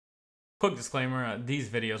Quick disclaimer, these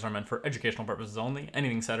videos are meant for educational purposes only.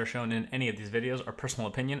 Anything said or shown in any of these videos are personal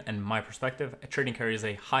opinion and my perspective. Trading carries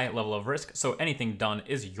a high level of risk, so anything done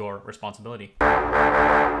is your responsibility.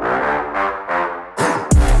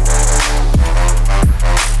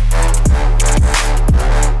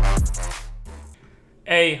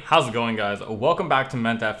 Hey, how's it going, guys? Welcome back to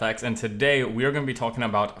mentfx, and today we are going to be talking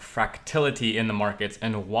about fractality in the markets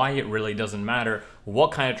and why it really doesn't matter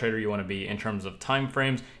what kind of trader you want to be in terms of time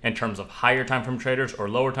frames, in terms of higher time frame traders or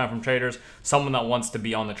lower time frame traders, someone that wants to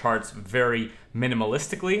be on the charts very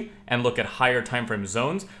minimalistically and look at higher time frame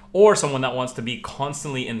zones, or someone that wants to be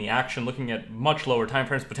constantly in the action, looking at much lower time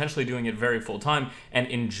frames, potentially doing it very full time and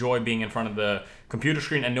enjoy being in front of the computer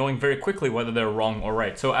screen and knowing very quickly whether they're wrong or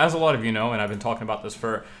right. So as a lot of you know, and I've been talking about this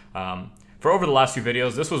for over the last few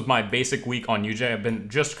videos, this was my basic week on UJ. I've been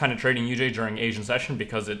just kind of trading UJ during Asian session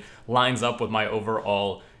because it lines up with my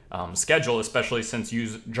overall schedule, especially since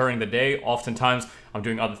during the day, oftentimes I'm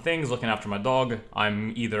doing other things, looking after my dog.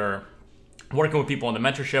 I'm either working with people on the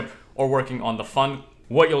mentorship or working on the fund.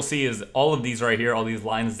 What you'll see is all of these right here, all these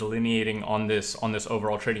lines delineating on this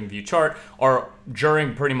overall trading view chart are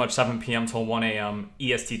during pretty much 7 p.m. till 1 a.m.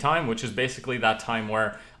 EST time, which is basically that time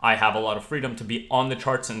where I have a lot of freedom to be on the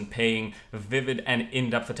charts and paying vivid and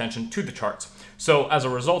in-depth attention to the charts. So as a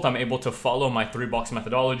result, I'm able to follow my 3-box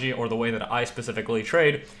methodology, or the way that I specifically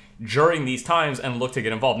trade during these times, and look to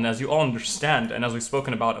get involved. And as you all understand, and as we've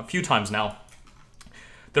spoken about a few times now,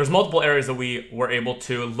 there's multiple areas that we were able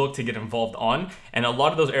to look to get involved on, and a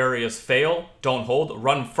lot of those areas fail, don't hold,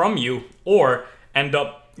 run from you, or end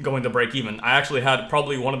up going to break even. I actually had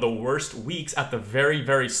probably one of the worst weeks at the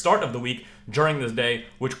very start of the week during this day,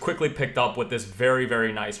 which quickly picked up with this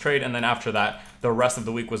very nice trade. And then after that, the rest of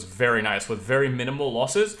the week was very nice with very minimal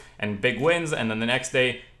losses and big wins. And then the next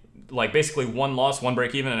day, like basically one loss, one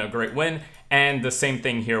break even, and a great win. And the same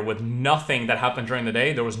thing here with nothing that happened during the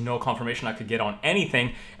day. There was no confirmation I could get on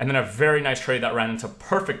anything. And then a very nice trade that ran into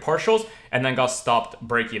perfect partials and then got stopped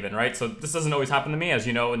break even, right? So this doesn't always happen to me. As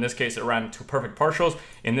you know, in this case, it ran to perfect partials.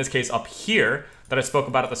 In this case up here that I spoke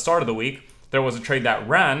about at the start of the week, there was a trade that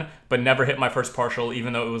ran, but never hit my first partial,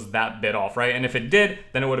 even though it was that bit off, right? And if it did,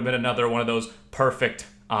 then it would have been another one of those perfect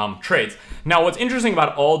trades. Now, what's interesting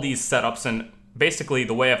about all these setups, and basically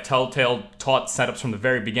the way I've taught setups from the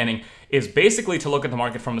very beginning, is basically to look at the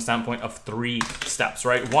market from the standpoint of 3 steps,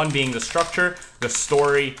 right? One being the structure, the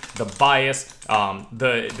story, the bias,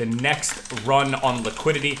 the next run on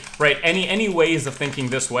liquidity, right? Any ways of thinking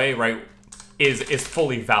this way, right, is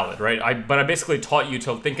fully valid, right? But I basically taught you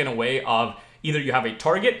to think in a way of either you have a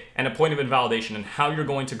target and a point of invalidation, and how you're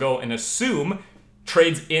going to go and assume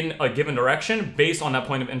trades in a given direction based on that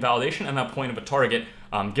point of invalidation and that point of a target,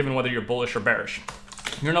 given whether you're bullish or bearish.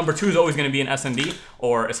 Your number 2 is always going to be an S&D,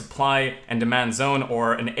 or a supply and demand zone,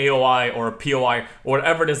 or an AOI or a POI, or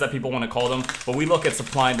whatever it is that people want to call them. But we look at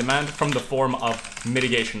supply and demand from the form of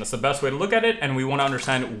mitigation. That's the best way to look at it, and we want to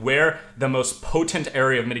understand where the most potent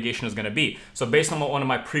area of mitigation is going to be. So based on one of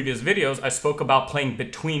my previous videos, I spoke about playing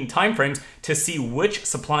between timeframes to see which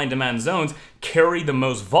supply and demand zones carry the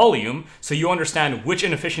most volume, so you understand which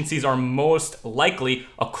inefficiencies are most likely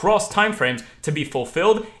across timeframes to be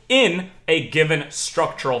fulfilled in a given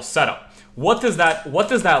structural setup. What does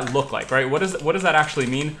that look like, right? What does that actually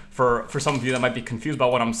mean for some of you that might be confused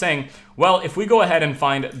about what I'm saying? Well, if we go ahead and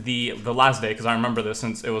find the last day, because I remember this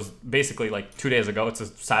since it was basically like 2 days ago. It's a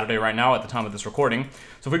Saturday right now at the time of this recording.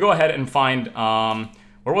 So if we go ahead and find,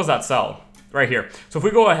 where was that sell? Right here. So if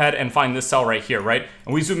we go ahead and find this sell right here, right,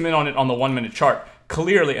 and we zoom in on it on the 1-minute chart,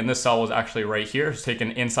 clearly, and this sell was actually right here, it's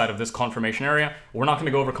taken inside of this confirmation area. We're not going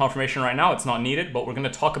to go over confirmation right now, it's not needed, but we're going to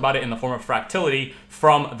talk about it in the form of fractality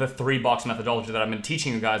from the 3-box methodology that I've been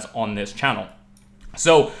teaching you guys on this channel.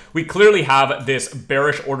 So we clearly have this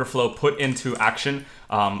bearish order flow put into action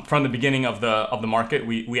from the beginning of the market.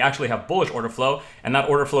 We actually have bullish order flow, and that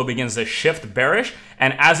order flow begins to shift bearish,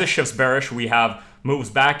 and as it shifts bearish, we have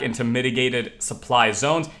moves back into mitigated supply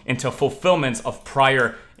zones, into fulfillments of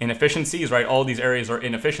prior inefficiencies, right? All these areas are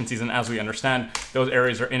inefficiencies, and as we understand, those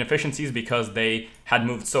areas are inefficiencies because they had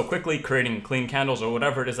moved so quickly, creating clean candles or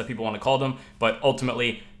whatever it is that people want to call them. But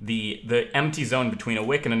ultimately, the empty zone between a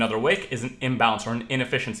wick and another wick is an imbalance or an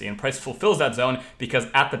inefficiency, and price fulfills that zone because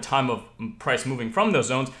at the time of price moving from those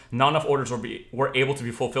zones, not enough orders were able to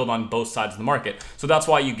be fulfilled on both sides of the market. So that's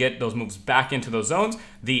why you get those moves back into those zones,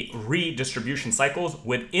 the redistribution cycles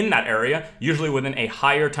within that area, usually within a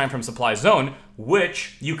higher time frame supply zone,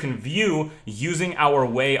 which you can view using our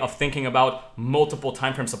way of thinking about multiple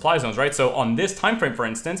time frame supply zones, right? So on this time frame, for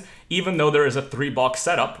instance, even though there is a 3-box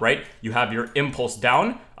setup, right, you have your impulse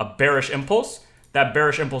down, a bearish impulse. That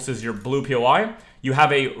bearish impulse is your blue POI. you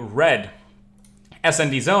have a red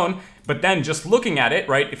SND zone, but then just looking at it,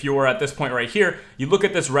 right, if you were at this point right here, you look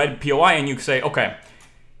at this red POI and you say, okay,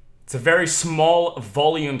 it's a very small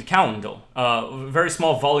volumed candle, very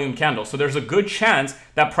small volume candle. So there's a good chance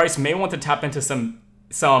that price may want to tap into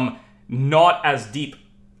some not as deep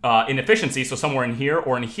inefficiency, so somewhere in here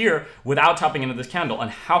or in here, without tapping into this candle. And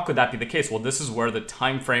how could that be the case? Well, this is where the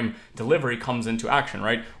time frame delivery comes into action,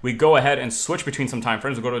 right? We go ahead and switch between some time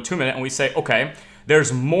frames. We go to a 2 minute and we say, okay,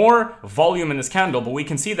 there's more volume in this candle, but we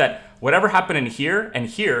can see that whatever happened in here and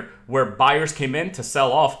here, where buyers came in to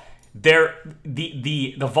sell off,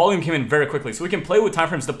 the volume came in very quickly. So we can play with time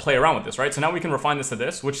frames to play around with this, right? So now we can refine this to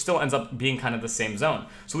this, which still ends up being kind of the same zone.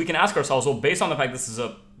 So we can ask ourselves, well, based on the fact this is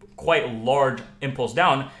a quite large impulse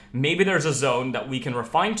down, maybe there's a zone that we can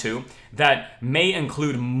refine to that may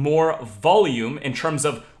include more volume in terms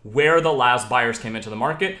of where the last buyers came into the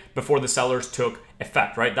market before the sellers took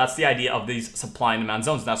effect, right? That's the idea of these supply and demand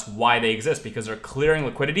zones. That's why they exist, because they're clearing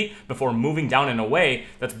liquidity before moving down in a way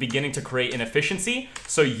that's beginning to create inefficiency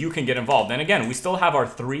so you can get involved. And again, we still have our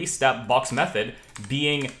 3-step box method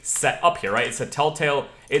being set up here, right? It's a telltale,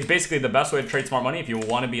 it's basically the best way to trade smart money if you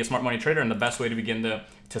want to be a smart money trader, and the best way to begin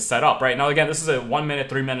to set up, right? Now, again, this is a 1 minute,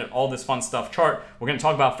 3 minute, all this fun stuff chart. We're going to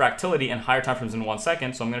talk about fractility and higher time frames in 1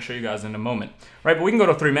 second, so I'm going to show you guys in a moment, right? But we can go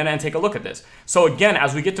to 3 minute and take a look at this. So again,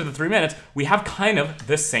 as we get to the 3 minutes, we have kind of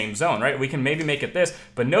this same zone, right? We can maybe make it this,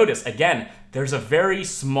 but notice, again, there's a very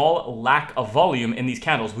small lack of volume in these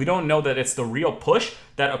candles. We don't know that it's the real push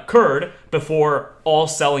that occurred before all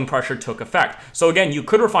selling pressure took effect. So again, you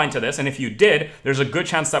could refine to this, and if you did, there's a good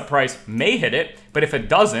chance that price may hit it, but if it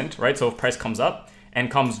doesn't, right? So if price comes up, and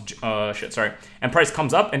price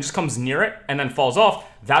comes up and just comes near it and then falls off,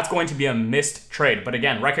 that's going to be a missed trade. But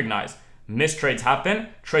again, recognize, missed trades happen,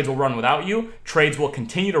 trades will run without you, trades will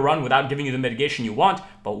continue to run without giving you the mitigation you want,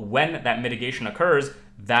 but when that mitigation occurs,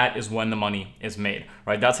 that is when the money is made,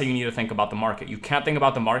 right? That's how you need to think about the market. You can't think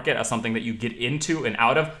about the market as something that you get into and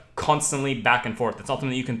out of constantly back and forth. It's something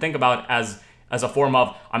that you can think about as a form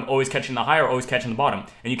of, I'm always catching the high or always catching the bottom.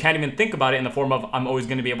 And you can't even think about it in the form of, I'm always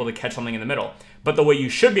going to be able to catch something in the middle. But the way you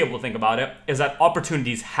should be able to think about it is that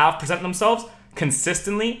opportunities have presented themselves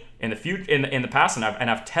consistently in the future, in the past, and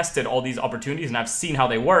I've tested all these opportunities and I've seen how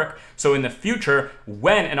they work. So in the future,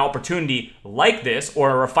 when an opportunity like this or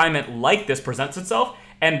a refinement like this presents itself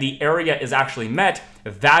and the area is actually met,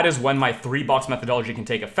 that is when my 3-box methodology can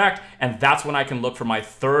take effect, and that's when I can look for my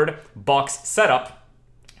 3rd box setup,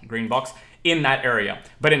 green box, in that area.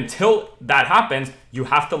 But until that happens, you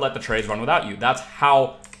have to let the trades run without you. That's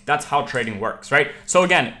how trading works, right? So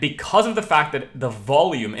again, because of the fact that the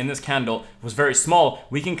volume in this candle was very small,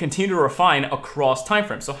 we can continue to refine across time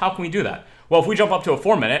frames. So how can we do that? Well, if we jump up to a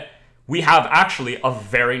 4 minute, we have actually a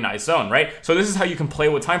very nice zone, right? So this is how you can play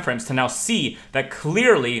with time frames to now see that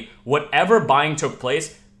clearly whatever buying took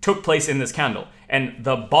place in this candle. And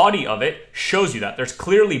the body of it shows you that. There's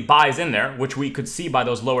clearly buys in there, which we could see by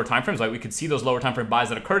those lower time frames. Like we could see those lower time frame buys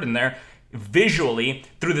that occurred in there visually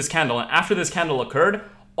through this candle. And after this candle occurred,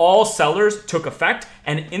 all sellers took effect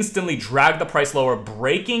and instantly dragged the price lower,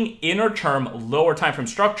 breaking inner term lower time frame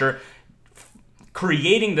structure,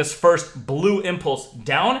 creating this first blue impulse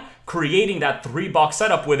down, creating that 3-box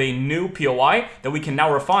setup with a new POI that we can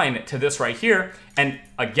now refine to this right here. And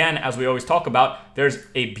again, as we always talk about, there's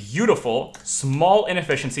a beautiful small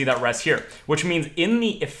inefficiency that rests here, which means in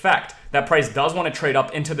the effect that price does want to trade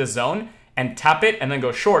up into this zone and tap it and then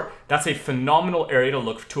go short, that's a phenomenal area to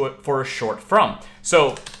look to it for a short from.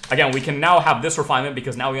 So again, we can now have this refinement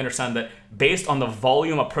because now we understand that based on the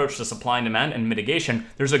volume approach to supply and demand and mitigation,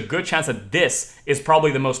 there's a good chance that this is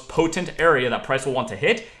probably the most potent area that price will want to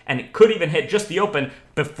hit, and it could even hit just the open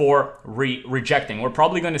before rejecting. We're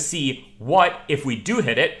probably going to see what, if we do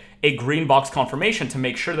hit it, a green box confirmation to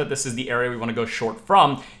make sure that this is the area we want to go short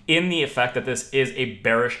from in the effect that this is a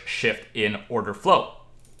bearish shift in order flow.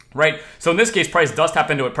 Right? So in this case, price does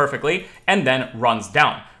tap into it perfectly and then runs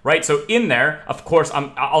down, right? So in there, of course,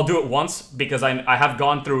 I'll do it once because I have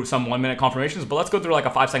gone through some 1 minute confirmations, but let's go through like a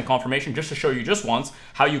 5-second confirmation just to show you just once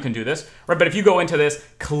how you can do this, right? But if you go into this,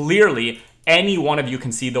 clearly any one of you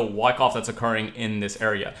can see the Wyckoff that's occurring in this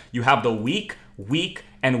area. You have the weak,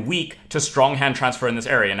 and weak to strong hand transfer in this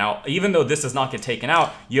area. Now, even though this does not get taken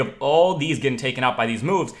out, you have all these getting taken out by these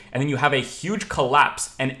moves, and then you have a huge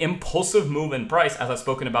collapse, an impulsive move in price, as I've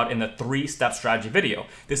spoken about in the 3-step strategy video.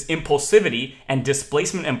 This impulsivity and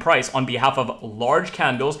displacement in price on behalf of large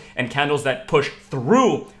candles and candles that push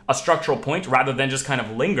through a structural point rather than just kind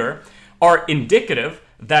of linger are indicative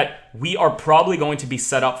that we are probably going to be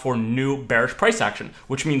set up for new bearish price action,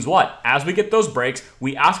 which means what? As we get those breaks,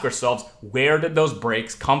 we ask ourselves, where did those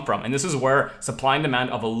breaks come from? And this is where supply and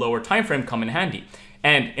demand of a lower time frame come in handy.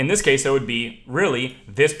 And in this case, it would be really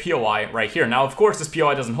this POI right here. Now, of course, this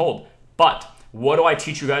POI doesn't hold, but what do I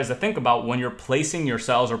teach you guys to think about when you're placing your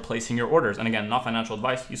sells or placing your orders? And again, not financial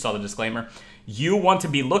advice. You saw the disclaimer. You want to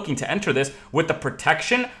be looking to enter this with the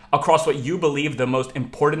protection across what you believe the most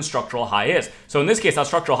important structural high is. So in this case, that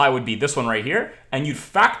structural high would be this one right here, and you'd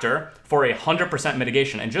factor for 100%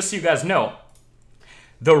 mitigation. And just so you guys know,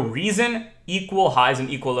 the reason equal highs and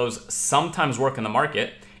equal lows sometimes work in the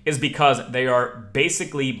market is because they are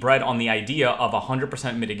basically bred on the idea of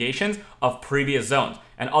 100% mitigations of previous zones.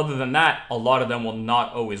 And other than that, a lot of them will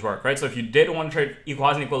not always work, right? So if you did want to trade equal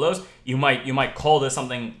highs and equal lows, you might call this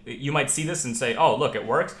something, you might see this and say, oh, look, it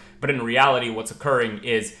works. But in reality, what's occurring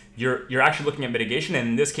is you're actually looking at mitigation. And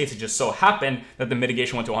in this case, it just so happened that the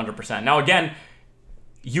mitigation went to 100%. Now, again,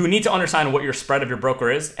 you need to understand what your spread of your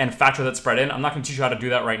broker is and factor that spread in. I'm not going to teach you how to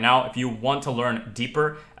do that right now. If you want to learn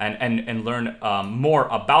deeper and learn more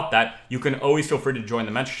about that, you can always feel free to join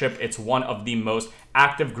the mentorship. It's one of the most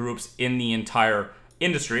active groups in the entire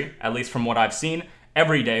industry, at least from what I've seen.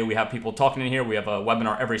 Every day we have people talking in here. We have a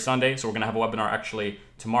webinar every Sunday. So we're going to have a webinar actually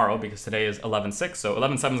tomorrow because today is 11/6. So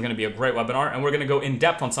 11/7 is going to be a great webinar, and we're going to go in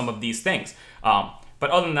depth on some of these things. But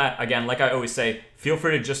other than that, again, like I always say, feel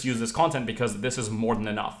free to just use this content because this is more than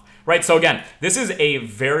enough, right? So again, this is a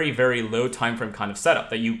very, very low time frame kind of setup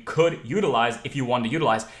that you could utilize if you wanted to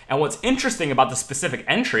utilize. And what's interesting about the specific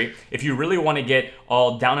entry, if you really want to get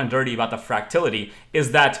all down and dirty about the fractality,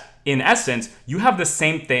 is that in essence, you have the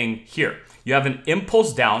same thing here. You have an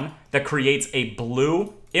impulse down that creates a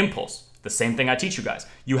blue impulse. The same thing I teach you guys.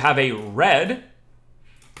 You have a red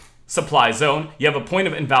supply zone, you have a point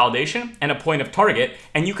of invalidation and a point of target,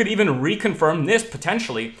 and you could even reconfirm this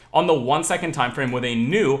potentially on the 1 second time frame with a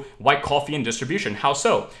new Wyckoff distribution. How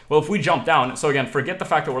so? Well, if we jump down, so again, forget the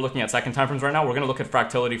fact that we're looking at second time frames right now. We're going to look at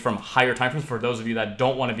fractality from higher time frames for those of you that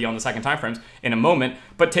don't want to be on the second time frames in a moment.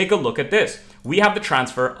 But take a look at this. We have the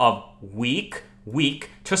transfer of weak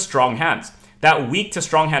to strong hands. That weak to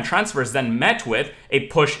strong hand transfer is then met with a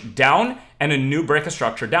push down and a new break of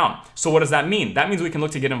structure down. So what does that mean? That means we can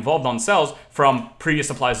look to get involved on sells from previous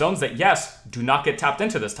supply zones that, yes, do not get tapped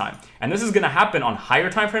into this time. And this is going to happen on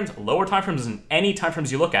higher time frames, lower time frames, and any time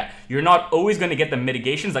frames you look at. You're not always going to get the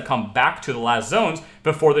mitigations that come back to the last zones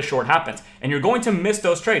before the short happens. And you're going to miss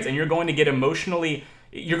those trades, and you're going to get emotionally,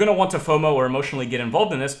 you're going to want to FOMO or emotionally get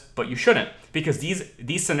involved in this, but you shouldn't, because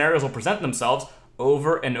these scenarios will present themselves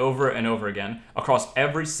over and over and over again across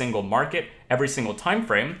every single market, every single time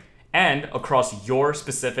frame, and across your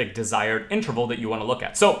specific desired interval that you want to look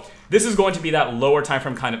at. So this is going to be that lower time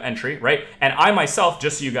frame kind of entry, right? And I myself,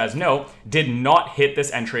 just so you guys know, did not hit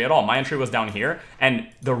this entry at all. My entry was down here. And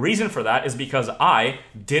the reason for that is because I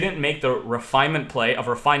didn't make the refinement play of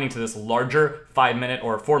refining to this larger 5-minute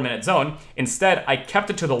or 4-minute zone. Instead, I kept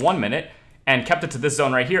it to the 1 minute and kept it to this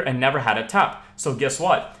zone right here and never had it tap. So guess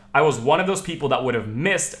what? I was one of those people that would have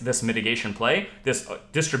missed this mitigation play, this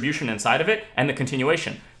distribution inside of it, and the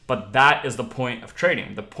continuation. But that is the point of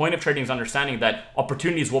trading. The point of trading is understanding that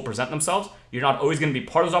opportunities will present themselves. You're not always going to be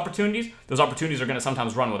part of those opportunities. Those opportunities are going to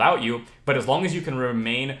sometimes run without you. But as long as you can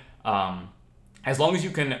remain,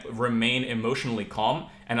 emotionally calm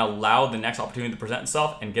and allow the next opportunity to present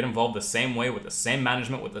itself and get involved the same way with the same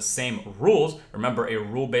management, with the same rules. Remember, a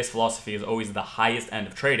rule-based philosophy is always the highest end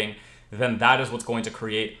of trading. Then that is what's going to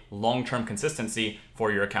create long-term consistency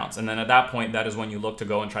for your accounts. And then at that point, that is when you look to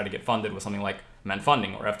go and try to get funded with something like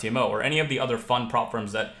mentfunding or FTMO or any of the other fund prop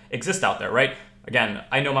firms that exist out there, right? Again,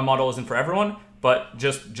 I know my model isn't for everyone, but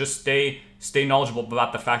just stay knowledgeable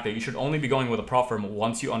about the fact that you should only be going with a prop firm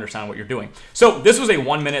once you understand what you're doing. So this was a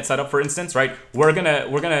 1 minute setup, for instance, right? We're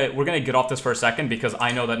gonna get off this for a second because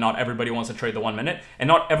I know that not everybody wants to trade the 1 minute and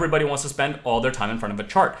not everybody wants to spend all their time in front of a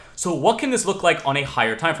chart. So what can this look like on a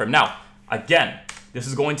higher time frame? Now, again, this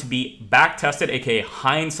is going to be back tested, aka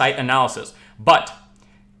hindsight analysis, but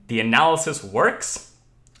the analysis works.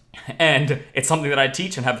 And it's something that I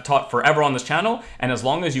teach and have taught forever on this channel. And as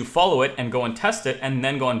long as you follow it and go and test it and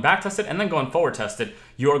then go and back test it and then go and forward test it,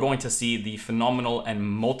 you are going to see the phenomenal and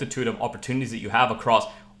multitude of opportunities that you have across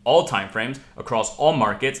all time frames, across all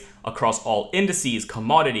markets, across all indices,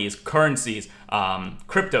 commodities, currencies,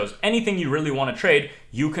 cryptos, anything you really want to trade,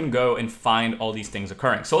 you can go and find all these things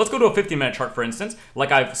occurring. So let's go to a 15-minute chart, for instance,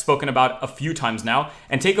 like I've spoken about a few times now,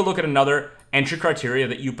 and take a look at another entry criteria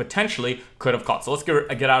that you potentially could have caught. So let's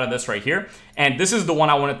get out of this right here. And this is the one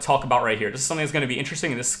I want to talk about right here. This is something that's going to be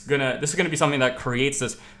interesting, and this is gonna be something that creates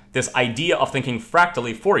this idea of thinking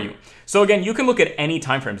fractally for you. So again, you can look at any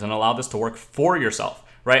time frames and allow this to work for yourself,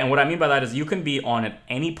 right? And what I mean by that is you can be on at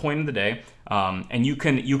any point in the day, and you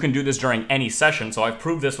can do this during any session. So I've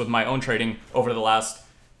proved this with my own trading over the last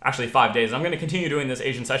actually 5 days. I'm going to continue doing this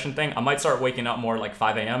Asian session thing. I might start waking up more like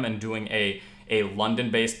 5 a.m. and doing a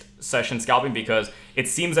London-based session scalping, because it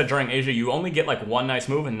seems that during Asia you only get like one nice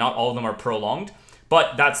move and not all of them are prolonged.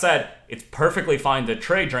 But that said, it's perfectly fine to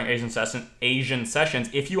trade during Asian sessions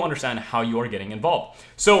if you understand how you are getting involved.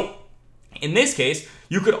 So in this case,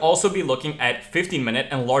 you could also be looking at 15-minute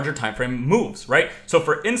and larger time frame moves, right? So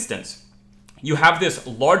for instance, you have this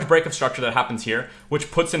large break of structure that happens here, which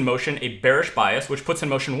puts in motion a bearish bias, which puts in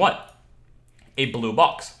motion what? A blue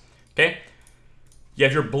box, okay? You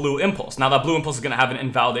have your blue impulse. Now that blue impulse is going to have an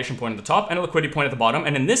invalidation point at the top and a liquidity point at the bottom.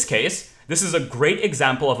 And in this case, this is a great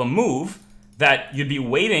example of a move that you'd be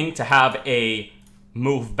waiting to have a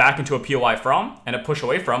move back into a POI from and a push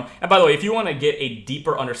away from. And by the way, if you want to get a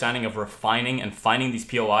deeper understanding of refining and finding these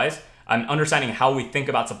POIs and understanding how we think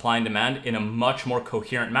about supply and demand in a much more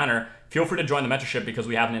coherent manner, feel free to join the mentorship, because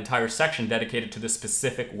we have an entire section dedicated to this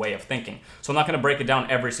specific way of thinking. So I'm not going to break it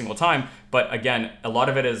down every single time, but again, a lot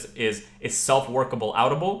of it is self-workable,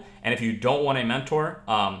 outable. And if you don't want a mentor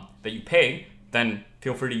that you pay, then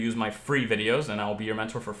feel free to use my free videos and I'll be your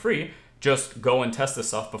mentor for free. Just go and test this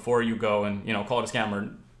stuff before you go and call it a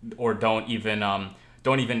scam, or don't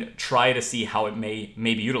even try to see how it may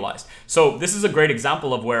be utilized. So this is a great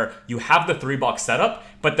example of where you have the 3-box setup,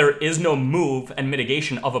 but there is no move and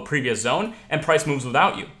mitigation of a previous zone, and price moves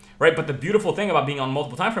without you, right? But the beautiful thing about being on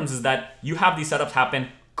multiple timeframes is that you have these setups happen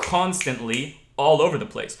constantly all over the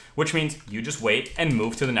place, which means you just wait and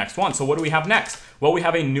move to the next one. So what do we have next? Well, we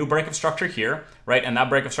have a new break of structure here, right? And that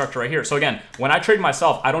break of structure right here. So again, when I trade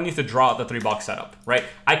myself, I don't need to draw out the 3-box setup, right?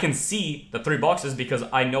 I can see the 3 boxes because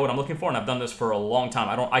I know what I'm looking for, and I've done this for a long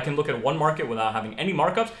time. I can look at one market without having any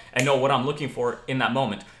markups and know what I'm looking for in that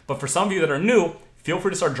moment. But for some of you that are new, feel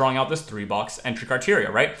free to start drawing out this 3-box entry criteria,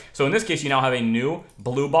 right? So in this case, you now have a new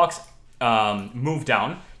blue box move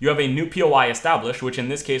down. You have a new POI established, which in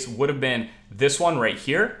this case would have been this one right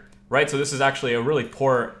here, right? So this is actually a really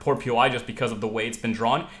poor POI just because of the way it's been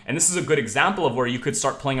drawn. And this is a good example of where you could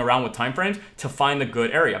start playing around with timeframes to find the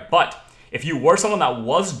good area. But if you were someone that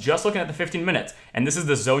was just looking at the 15 minutes and this is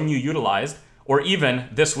the zone you utilized, or even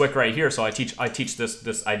this wick right here, so I teach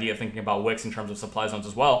this idea of thinking about wicks in terms of supply zones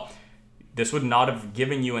as well, this would not have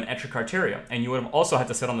given you an entry criteria, and you would have also had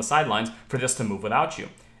to sit on the sidelines for this to move without you.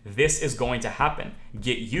 This is going to happen.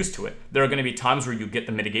 Get used to it. There are going to be times where you get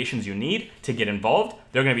the mitigations you need to get involved.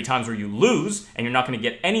 There are going to be times where you lose and you're not going to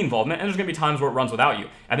get any involvement, and there's going to be times where it runs without you.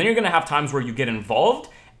 And then you're going to have times where you get involved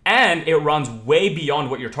and it runs way beyond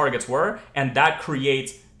what your targets were, and that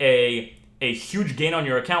creates a huge gain on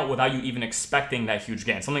your account without you even expecting that huge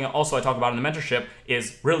gain. Something also I talk about in the mentorship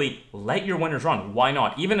is really let your winners run. Why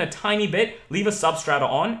not? Even a tiny bit, leave a substrata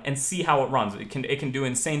on and see how it runs. It can do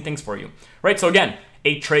insane things for you, right? So again,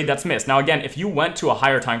 a trade that's missed. Now again, if you went to a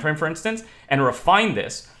higher time frame, for instance, and refined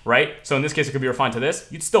this, right? So in this case, it could be refined to this,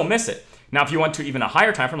 you'd still miss it. Now, if you went to even a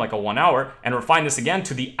higher time frame, like a 1 hour, and refine this again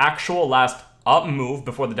to the actual last up move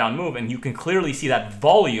before the down move, and you can clearly see that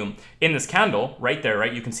volume in this candle right there,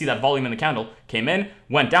 right? You can see that volume in the candle came in,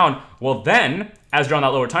 went down. Well, then as you're on that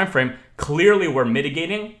lower time frame, clearly we're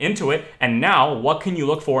mitigating into it. And now what can you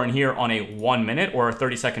look for in here on a 1 minute or a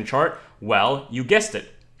 30-second chart? Well, you guessed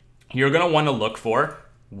it. You're going to want to look for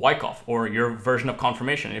Wyckoff, or your version of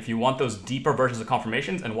confirmation. If you want those deeper versions of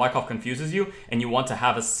confirmations and Wyckoff confuses you and you want to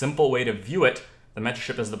have a simple way to view it, the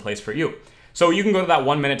mentorship is the place for you. So you can go to that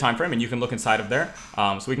 1 minute time frame and you can look inside of there.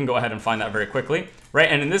 So we can go ahead and find that very quickly, right?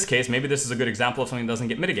 And in this case, maybe this is a good example of something that doesn't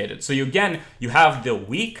get mitigated. So you have the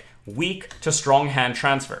weak to strong hand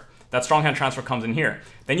transfer. That strong hand transfer comes in here.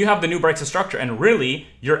 Then you have the new breaks of structure, and really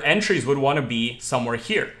your entries would want to be somewhere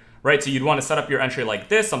here, right? So you'd want to set up your entry like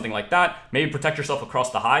this, something like that. Maybe protect yourself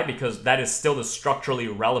across the high, because that is still the structurally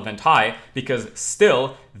relevant high, because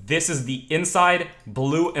still this is the inside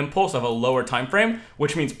blue impulse of a lower time frame,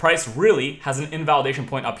 which means price really has an invalidation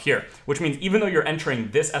point up here, which means even though you're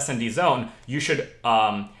entering this S&D zone, you should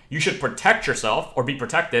protect yourself or be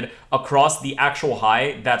protected across the actual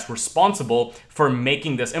high that's responsible for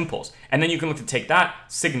making this impulse. And then you can look to take that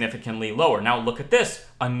significantly lower. Now look at this.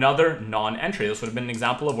 another non-entry. This would have been an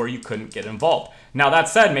example of where you couldn't get involved. Now that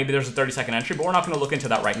said, maybe there's a 30-second entry, but we're not going to look into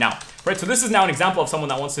that right now, right? So this is now an example of someone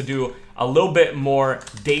that wants to do a little bit more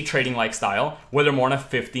day trading like style, where they're more on a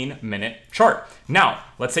 15-minute chart. Now,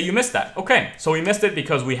 let's say you missed that. Okay, so we missed it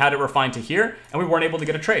because we had it refined to here and we weren't able to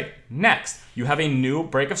get a trade. Next, you have a new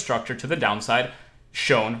break of structure to the downside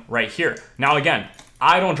shown right here. Now again,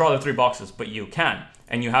 I don't draw the 3 boxes, but you can.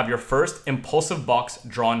 And you have your first impulsive box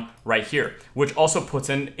drawn right here, which also puts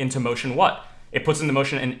into motion what? It puts into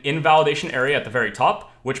motion an invalidation area at the very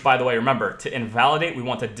top, which, by the way, remember, to invalidate, we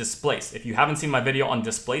want to displace. If you haven't seen my video on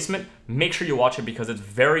displacement, make sure you watch it because it's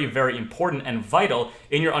very, very important and vital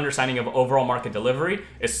in your understanding of overall market delivery,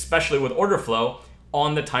 especially with order flow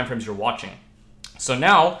on the timeframes you're watching. So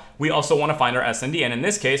now we also want to find our S&D. And in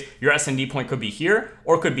this case, your S&D point could be here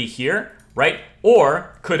or could be here, right?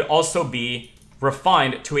 Or could also be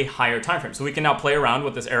refined to a higher time frame. So we can now play around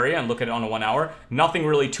with this area and look at it on a 1 hour. Nothing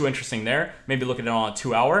really too interesting there. Maybe look at it on a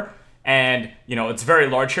 2 hour. And, you know, it's very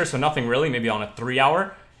large here, so nothing really, maybe on a 3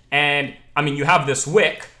 hour. And, I mean, you have this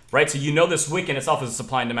wick, right? So you know this wick in itself is a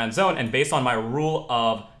supply and demand zone. And based on my rule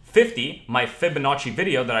of 50, my Fibonacci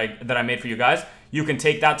video that I made for you guys, you can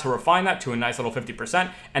take that to refine that to a nice little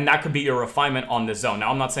 50%, and that could be your refinement on this zone.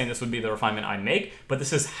 Now, I'm not saying this would be the refinement I make, but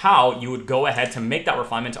this is how you would go ahead to make that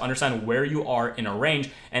refinement to understand where you are in a range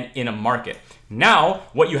and in a market. Now,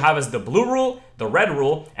 what you have is the blue rule, the red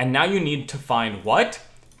rule, and now you need to find what?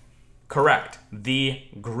 Correct, the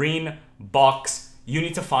green box. You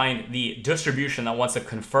need to find the distribution that wants to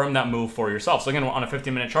confirm that move for yourself. So again, on a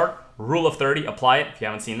 15-minute chart, rule of 30, apply it. If you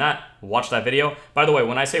haven't seen that, watch that video. By the way,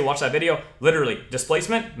 when I say watch that video, literally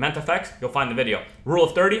displacement, mentfx, you'll find the video. Rule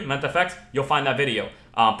of 30, mentfx, you'll find that video.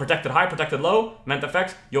 Protected high, protected low,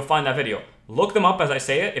 mentfx, you'll find that video. Look them up as I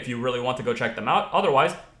say it if you really want to go check them out.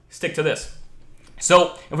 Otherwise, stick to this.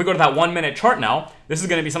 So if we go to that 1 minute chart now, this is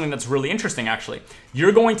going to be something that's really interesting actually.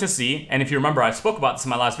 You're going to see, and if you remember I spoke about this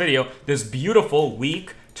in my last video, this beautiful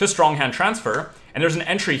weak to strong hand transfer, and there's an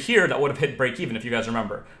entry here that would have hit break even if you guys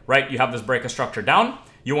remember, right? You have this break of structure down,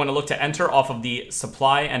 you want to look to enter off of the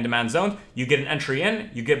supply and demand zone, you get an entry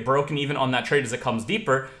in, you get broken even on that trade as it comes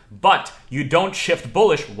deeper, but you don't shift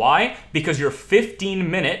bullish. Why? Because your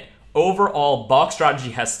 15-minute overall box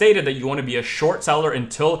strategy has stated that you want to be a short seller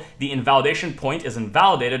until the invalidation point is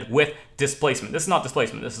invalidated with displacement. This is not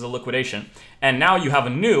displacement, this is a liquidation. And now you have a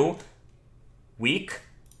new weak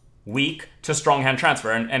to strong hand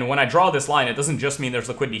transfer. And when I draw this line, it doesn't just mean there's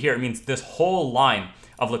liquidity here. It means this whole line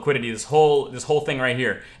of liquidity, this whole thing right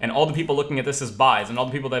here. And all the people looking at this as buys, and all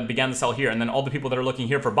the people that began to sell here, and then all the people that are looking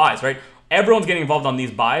here for buys, right? Everyone's getting involved on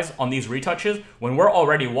these buys, on these retouches, when we're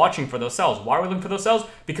already watching for those sells. Why are we looking for those sells?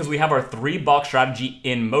 Because we have our 3-box strategy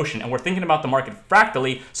in motion, and we're thinking about the market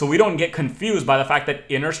fractally, so we don't get confused by the fact that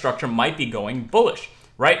inner structure might be going bullish,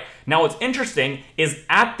 right? Now, what's interesting is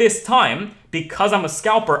at this time, because I'm a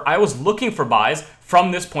scalper, I was looking for buys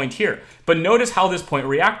from this point here. But notice how this point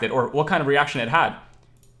reacted, or what kind of reaction it had.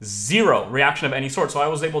 Zero reaction of any sort. So I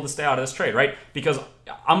was able to stay out of this trade, right? Because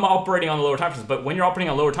I'm operating on the lower time frames, but when you're operating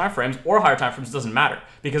on lower time frames or higher time frames, it doesn't matter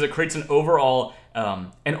because it creates an overall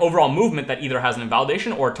movement that either has an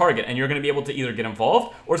invalidation or a target, and you're going to be able to either get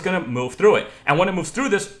involved or it's going to move through it. And when it moves through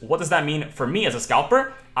this, what does that mean for me as a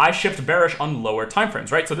scalper? I shift bearish on lower time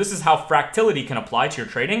frames, right? So this is how fractility can apply to your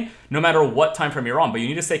trading no matter what time frame you're on, but you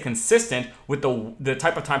need to stay consistent with the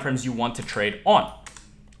type of time frames you want to trade on.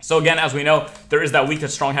 So again, as we know, there is that weak to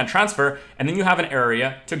strong hand transfer, and then you have an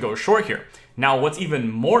area to go short here. Now, what's even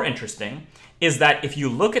more interesting is that if you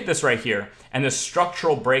look at this right here and the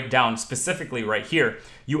structural breakdown specifically right here,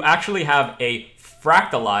 you actually have a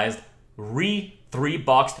fractalized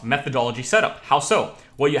 3-boxed methodology setup. How so?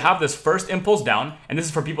 Well, you have this first impulse down, and this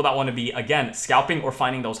is for people that want to be, again, scalping or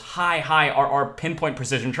finding those high RR pinpoint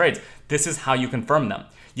precision trades. This is how you confirm them.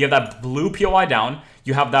 You have that blue POI down,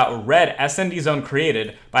 you have that red S&D zone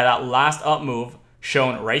created by that last up move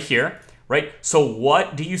shown right here, right? So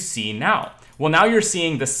what do you see now? Well, now you're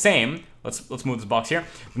seeing the same, let's move this box here.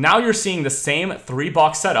 Now you're seeing the same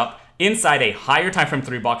 3-box setup inside a higher time frame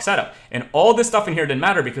 3-box setup. And all this stuff in here didn't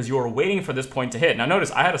matter because you were waiting for this point to hit. Now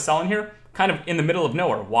notice I had a sell in here kind of in the middle of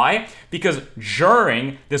nowhere. Why? Because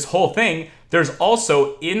during this whole thing, there's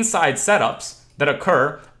also inside setups that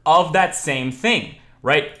occur of that same thing.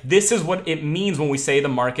 Right? This is what it means when we say the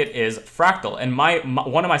market is fractal. And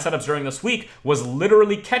one of my setups during this week was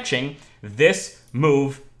literally catching this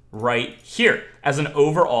move right here as an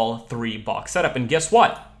overall 3-box setup. And guess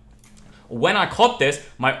what? When I caught this,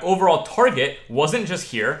 my overall target wasn't just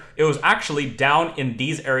here. It was actually down in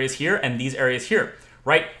these areas here and these areas here.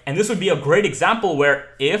 right? And this would be a great example where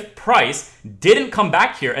if price didn't come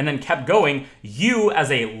back here and then kept going, you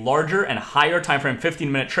as a larger and higher time frame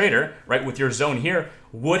 15-minute trader, right, with your zone here,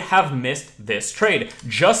 would have missed this trade.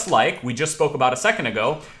 Just like we just spoke about a second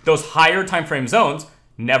ago, those higher time frame zones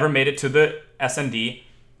never made it to the S&D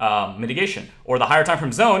mitigation, or the higher time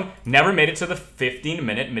frame zone never made it to the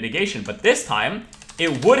 15-minute mitigation. But this time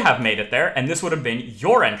it would have made it there, and this would have been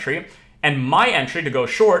your entry, and my entry to go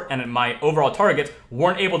short and my overall targets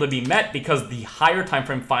weren't able to be met because the higher time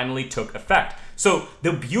frame finally took effect. So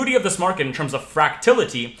the beauty of this market in terms of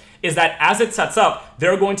fractality is that as it sets up,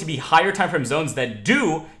 there are going to be higher time frame zones that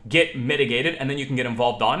do get mitigated and then you can get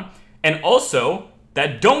involved on, and also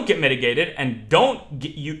that don't get mitigated and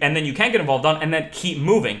then you can't get involved on and then keep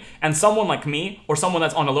moving. And someone like me, or someone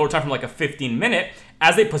that's on a lower time frame like a 15-minute,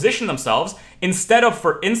 as they position themselves, instead of,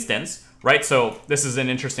 for instance, right, so this is an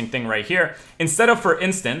interesting thing right here. Instead of, for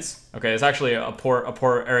instance, okay, it's actually a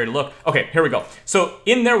poor area to look. Okay, here we go. So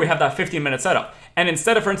in there we have that 15-minute setup. And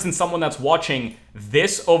instead of, for instance, someone that's watching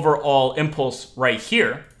this overall impulse right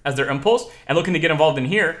here as their impulse and looking to get involved in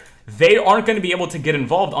here, they aren't going to be able to get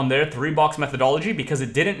involved on their 3-box methodology because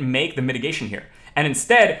it didn't make the mitigation here. And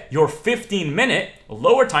instead, your 15-minute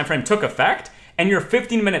lower time frame took effect, and your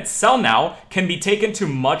 15-minute sell now can be taken to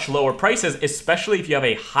much lower prices, especially if you have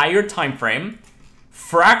a higher time frame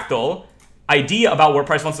fractal idea about where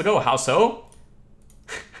price wants to go. How so?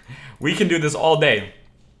 We can do this all day.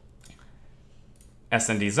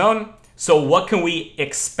 S&D zone. So what can we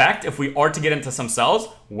expect if we are to get into some sells?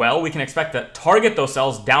 Well, we can expect to target those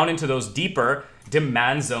sells down into those deeper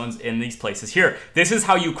demand zones in these places here. This is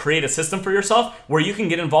how you create a system for yourself where you can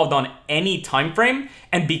get involved on any time frame.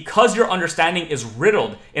 And because your understanding is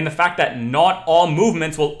riddled in the fact that not all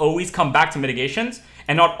movements will always come back to mitigations,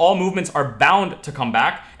 and not all movements are bound to come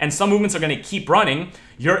back, and some movements are going to keep running,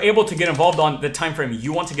 you're able to get involved on the time frame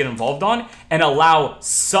you want to get involved on and allow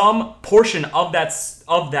some portion of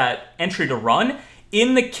that entry to run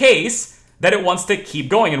in the case that it wants to keep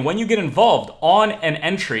going. And when you get involved on an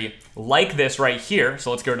entry like this right here, so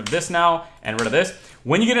let's get rid of this now and rid of this.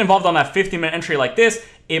 When you get involved on that 15-minute entry like this,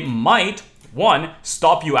 it might, one,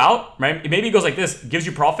 stop you out, right? Maybe it goes like this, gives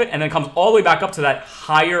you profit, and then comes all the way back up to that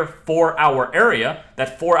higher 4-hour area,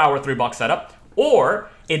 that 4-hour 3-box setup, or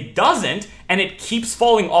it doesn't, and it keeps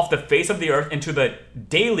falling off the face of the earth into the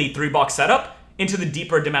daily 3-box setup, into the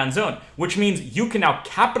deeper demand zone, which means you can now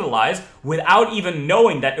capitalize without even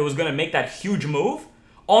knowing that it was going to make that huge move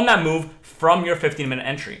on that move from your 15-minute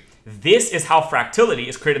entry. This is how fractality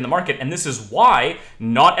is created in the market, and this is why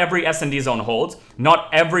not every S&D zone holds, not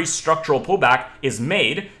every structural pullback is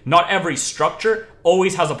made, not every structure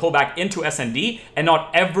always has a pullback into S&D, and not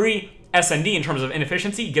every S&D in terms of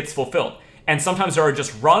inefficiency gets fulfilled. And sometimes there are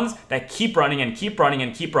just runs that keep running and keep running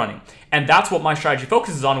and keep running. And that's what my strategy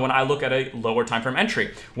focuses on when I look at a lower time frame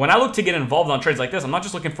entry. When I look to get involved on trades like this, I'm not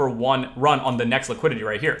just looking for one run on the next liquidity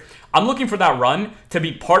right here. I'm looking for that run to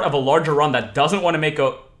be part of a larger run that doesn't want to make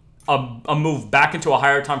a move back into a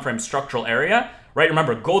higher time frame structural area, right?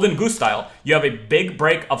 Remember, golden goose style, you have a big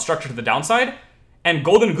break of structure to the downside, and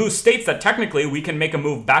golden goose states that technically we can make a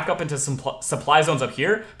move back up into some supply zones up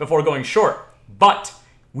here before going short, but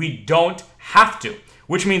we don't have to,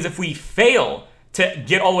 which means if we fail to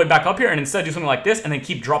get all the way back up here and instead do something like this and then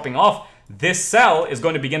keep dropping off, this sell is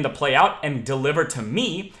going to begin to play out and deliver to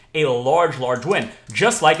me a large win.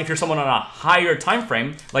 Just like if you're someone on a higher time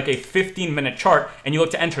frame, like a 15-minute chart, and you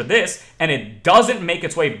look to enter this and it doesn't make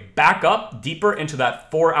its way back up deeper into that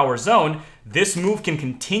 4-hour zone, this move can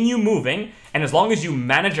continue moving, and as long as you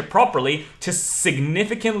manage it properly, to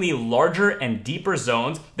significantly larger and deeper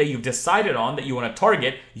zones that you've decided on that you want to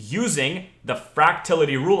target using the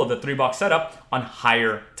fractality rule of the 3-box setup on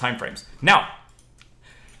higher time frames. Now,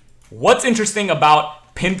 what's interesting about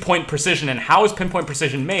pinpoint precision, and how is pinpoint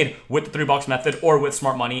precision made with the 3-box method or with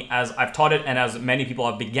smart money, as I've taught it and as many people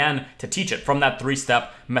have began to teach it from that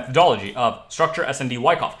 3-step methodology of structure, S&D,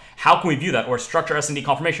 Wyckoff. How can we view that? Or structure, S&D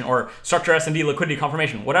confirmation, or structure, S&D liquidity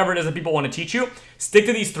confirmation, whatever it is that people want to teach you, stick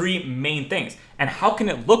to these 3 main things. And how can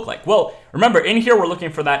it look like? Well, remember, in here we're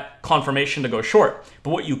looking for that confirmation to go short,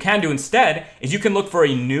 but what you can do instead is you can look for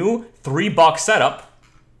a new 3-box setup,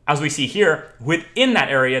 as we see here, within that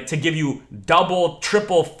area to give you double,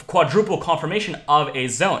 triple, quadruple confirmation of a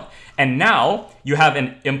zone. And now you have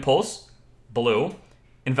an impulse, blue,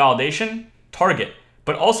 invalidation, target.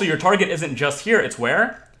 But also your target isn't just here, it's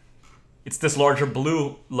where? It's this larger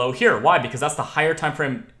blue low here. Why? Because that's the higher time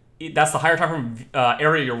frame. That's the higher time frame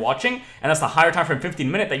area you're watching, and that's the higher time frame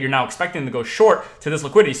 15-minute that you're now expecting to go short to this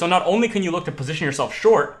liquidity. So not only can you look to position yourself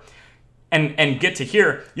short and get to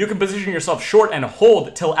here, you can position yourself short and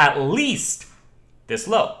hold till at least this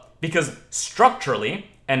low. Because structurally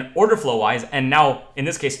and order flow wise, and now in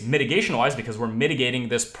this case mitigation wise, because we're mitigating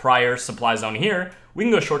this prior supply zone here, we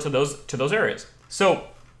can go short to those areas. So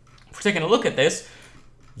if we're taking a look at this,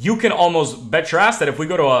 you can almost bet your ass that if we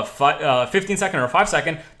go to a 15 second or a 5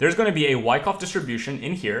 second, there's going to be a Wyckoff distribution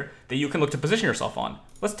in here that you can look to position yourself on.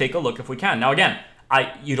 Let's take a look if we can. Now again,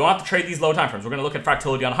 you don't have to trade these low time frames. We're going to look at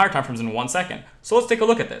fractility on higher time frames in 1 second. So let's take a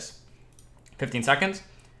look at this. 15 seconds,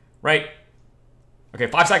 right? Okay,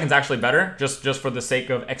 5 seconds actually better, just for the sake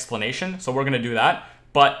of explanation. So we're going to do that,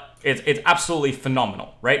 but it's absolutely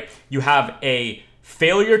phenomenal, right? You have a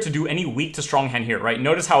failure to do any weak to strong hand here, right?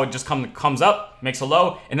 Notice how it just comes up, makes a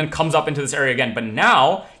low, and then comes up into this area again. But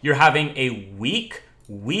now you're having a weak,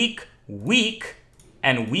 weak, weak,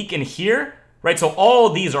 and weak in here, right? So all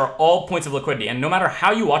of these are all points of liquidity. And no matter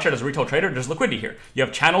how you watch it as a retail trader, there's liquidity here. You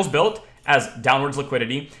have channels built as downwards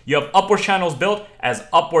liquidity. You have upwards channels built as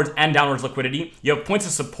upwards and downwards liquidity. You have points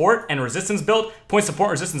of support and resistance built, points of support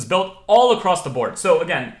and resistance built all across the board. So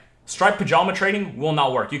again, stripe pajama trading will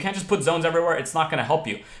not work. You can't just put zones everywhere. It's not going to help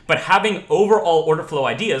you. But having overall order flow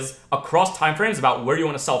ideas across timeframes about where you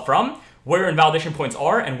want to sell from, where your invalidation points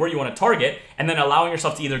are, and where you want to target, and then allowing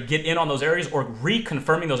yourself to either get in on those areas or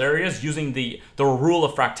reconfirming those areas using the rule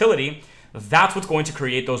of fractility, that's what's going to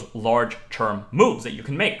create those large term moves that you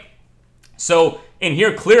can make. So in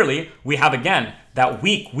here, clearly, we have, again, that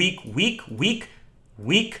weak, weak, weak, weak,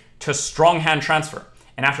 weak to strong hand transfer.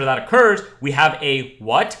 And after that occurs, we have a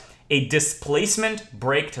what? A displacement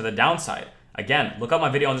break to the downside. Again, look up my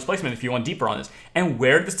video on displacement if you want deeper on this. And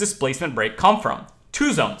where did this displacement break come from?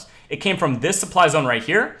 Two zones. It came from this supply zone right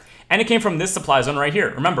here, and it came from this supply zone right here.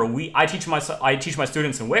 Remember, I teach my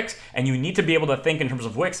students in Wicks, and you need to be able to think in terms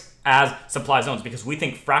of Wicks as supply zones, because we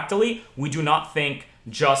think fractally. We do not think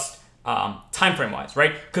just time frame wise,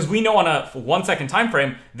 right? Because we know on a 1 second time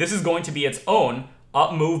frame, this is going to be its own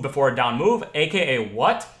up move before a down move, aka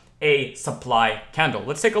what? A supply candle.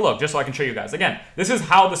 Let's take a look just so I can show you guys. Again, this is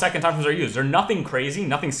how the second time frames are used. They're nothing crazy,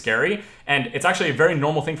 nothing scary, and it's actually a very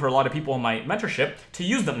normal thing for a lot of people in my mentorship to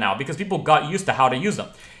use them now because people got used to how to use them.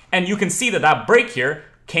 And you can see that that break here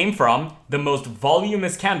came from the most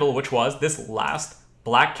voluminous candle, which was this last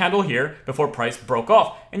black candle here before price broke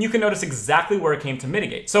off. And you can notice exactly where it came to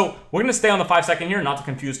mitigate. So we're gonna stay on the 5 second here, not to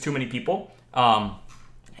confuse too many people.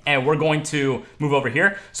 And we're going to move over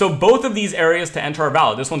here. So both of these areas to enter are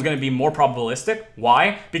valid. This one's going to be more probabilistic.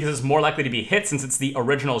 Why? Because it's more likely to be hit since it's the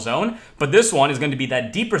original zone. But this one is going to be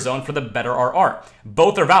that deeper zone for the better RR.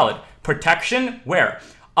 Both are valid. Protection where?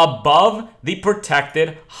 Above the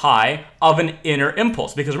protected high of an inner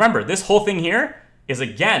impulse. Because remember, this whole thing here is,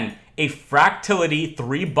 again, a fractility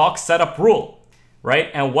 3-box setup rule, right?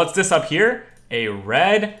 And what's this up here? A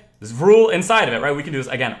red rule inside of it, right? We can do this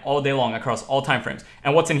again all day long across all time frames.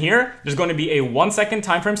 And what's in here? There's going to be a 1 second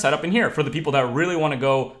time frame setup in here for the people that really want to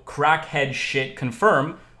go crackhead shit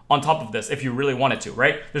confirm on top of this if you really wanted to,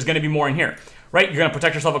 right? There's going to be more in here, right? You're going to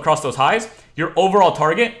protect yourself across those highs. Your overall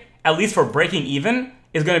target, at least for breaking even,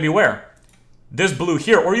 is going to be where? This blue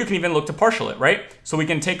here, or you can even look to partial it, right? So we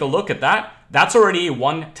can take a look at that. That's already a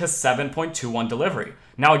 1 to 7.21 delivery.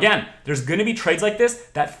 Now again, there's going to be trades like this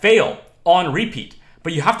that fail on repeat.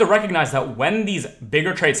 But you have to recognize that when these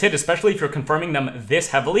bigger trades hit, especially if you're confirming them this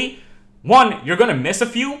heavily, one, you're going to miss a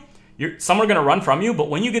few. Some are going to run from you. But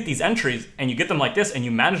when you get these entries and you get them like this and you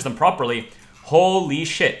manage them properly, holy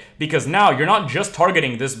shit. Because now you're not just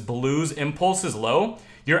targeting this blue's impulses low.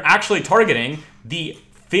 You're actually targeting the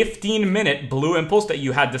 15-minute blue impulse that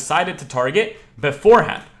you had decided to target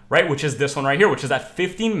beforehand, right? Which is this one right here, which is that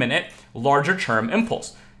 15-minute larger term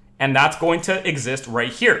impulse. And that's going to exist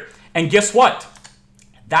right here. And guess what?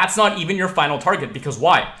 That's not even your final target, because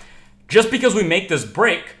why? Just because we make this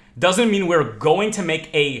break doesn't mean we're going to make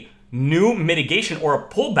a new mitigation or a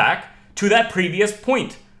pullback to that previous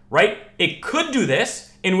point, right? It could do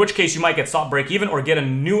this, in which case you might get stop break even or get a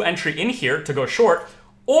new entry in here to go short,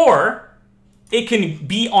 or it can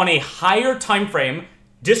be on a higher time frame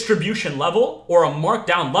distribution level or a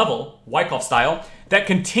markdown level, Wyckoff style, that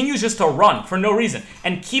continues just to run for no reason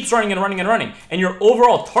and keeps running and running and running. And your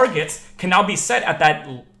overall targets can now be set at that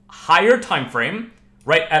higher time frame,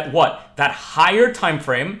 right? At what? That higher time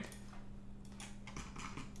frame.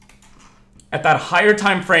 At that higher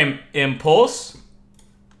time frame impulse,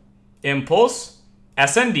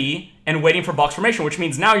 SND, and waiting for box formation, which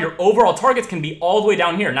means now your overall targets can be all the way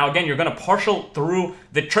down here. Now, again, you're going to partial through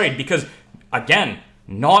the trade because, again,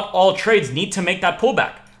 not all trades need to make that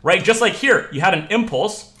pullback. Right, just like here, you had an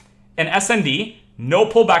impulse, an SND, no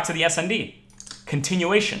pullback to the SND.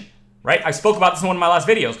 Continuation, right? I spoke about this in one of my last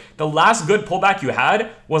videos. The last good pullback you had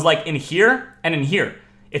was like in here and in here.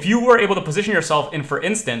 If you were able to position yourself in, for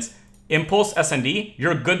instance, impulse S&D,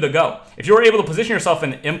 you're good to go. If you were able to position yourself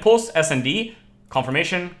in impulse S&D,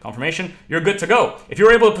 confirmation, you're good to go. If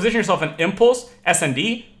you're able to position yourself in impulse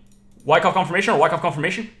S&D, Wyckoff confirmation or Wyckoff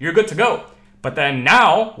confirmation, you're good to go. But then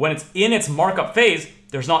now, when it's in its markup phase,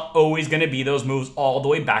 there's not always going to be those moves all the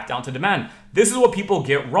way back down to demand. This is what people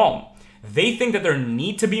get wrong. They think that there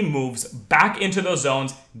need to be moves back into those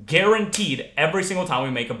zones guaranteed every single time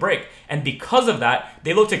we make a break. And because of that,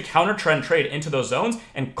 they look to counter trend trade into those zones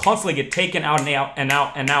and constantly get taken out and out and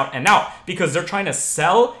out and out and out because they're trying to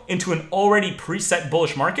sell into an already preset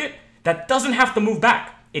bullish market that doesn't have to move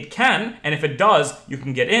back. It can, and if it does, you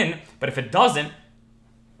can get in, but if it doesn't,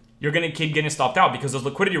 you're going to keep getting stopped out because those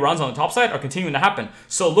liquidity runs on the top side are continuing to happen.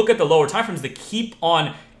 So look at the lower time frames that keep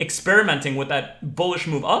on experimenting with that bullish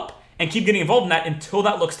move up and keep getting involved in that until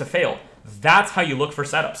that looks to fail. That's how you look for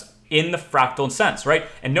setups in the fractal sense, right?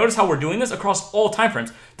 And notice how we're doing this across all time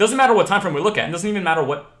frames. Doesn't matter what time frame we look at. It doesn't even matter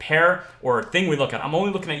what pair or thing we look at. I'm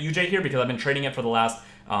only looking at UJ here because I've been trading it for the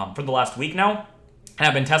last week now, and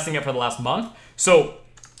I've been testing it for the last month. So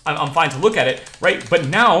I'm fine to look at it, right? But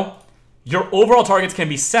now your overall targets can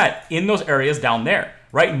be set in those areas down there,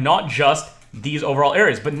 right? Not just these overall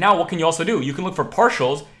areas. But now what can you also do? You can look for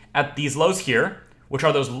partials at these lows here, which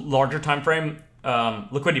are those larger time frame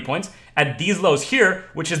liquidity points, at these lows here,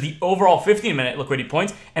 which is the overall 15-minute liquidity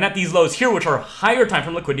points, and at these lows here, which are higher time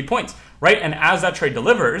frame liquidity points, right? And as that trade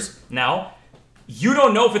delivers, now, you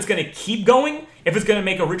don't know if it's going to keep going, if it's going to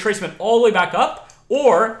make a retracement all the way back up,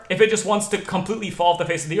 or if it just wants to completely fall off the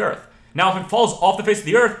face of the earth. Now, if it falls off the face of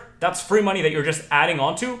the earth, that's free money that you're just adding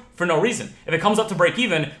onto for no reason. If it comes up to break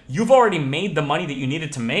even, you've already made the money that you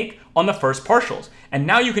needed to make on the first partials. And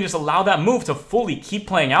now you can just allow that move to fully keep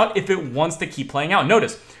playing out if it wants to keep playing out.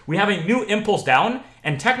 Notice, we have a new impulse down,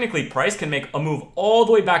 and technically price can make a move all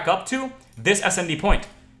the way back up to this S&D point,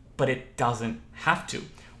 but it doesn't have to,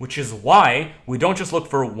 which is why we don't just look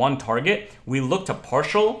for one target, we look to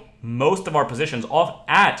partial most of our positions off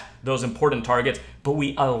at those important targets, but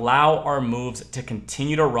we allow our moves to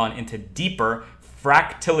continue to run into deeper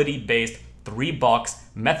fractality-based 3-box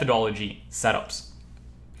methodology setups.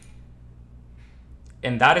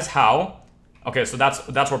 And that is how, okay, so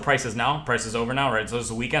that's where price is now. Price is over now, right? So this is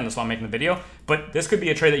the weekend, that's why I'm making the video. But this could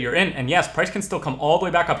be a trade that you're in, and yes, price can still come all the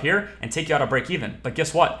way back up here and take you out of break even. But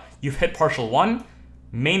guess what? You've hit partial 1,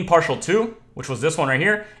 main partial 2, which was this one right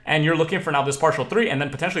here, and you're looking for now this partial 3 and then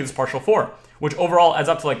potentially this partial 4, which overall adds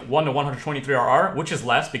up to like 1 to 123 RR, which is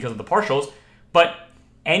less because of the partials. But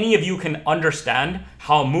any of you can understand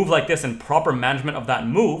how a move like this and proper management of that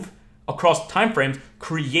move across time frames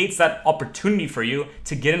creates that opportunity for you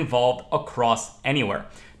to get involved across anywhere.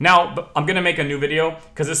 Now, I'm going to make a new video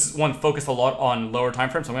because this one focused a lot on lower time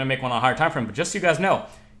frames, so I'm going to make one on a higher time frame. But just so you guys know,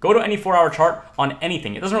 go to any 4-hour chart on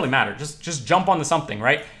anything. It doesn't really matter. Just jump onto something,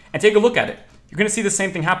 right? And take a look at it. You're going to see the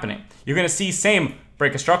same thing happening. You're going to see same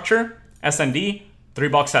break a structure, S&D,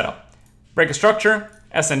 3-box setup. Break a structure,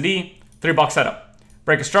 S&D, 3-box setup.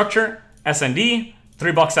 Break a structure, S&D,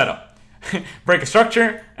 3-box setup. Break a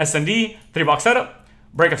structure, S&D, 3-box setup.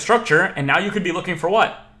 Break a structure, and now you could be looking for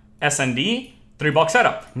what? S&D, 3-box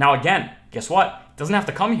setup. Now again, guess what? It doesn't have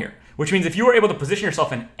to come here, which means if you were able to position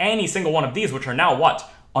yourself in any single one of these, which are now what?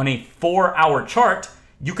 On a 4-hour chart,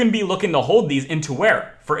 you can be looking to hold these into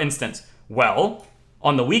where, for instance? Well,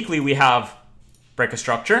 on the weekly, we have break a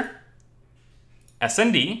structure,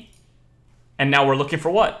 S&D, and now we're looking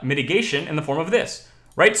for what? Mitigation in the form of this,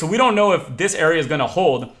 right? So we don't know if this area is going to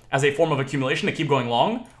hold as a form of accumulation to keep going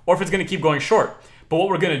long, or if it's going to keep going short. But what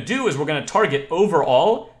we're going to do is we're going to target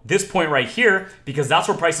overall this point right here, because that's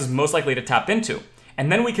where price is most likely to tap into.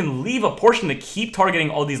 And then we can leave a portion to keep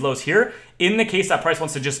targeting all these lows here in the case that price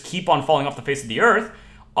wants to just keep on falling off the face of the earth.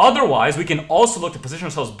 Otherwise, we can also look to position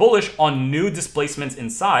ourselves bullish on new displacements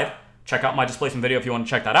inside. Check out my displacement video if you want to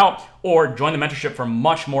check that out, or join the mentorship for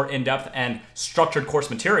much more in-depth and structured course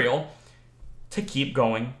material to keep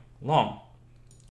going long.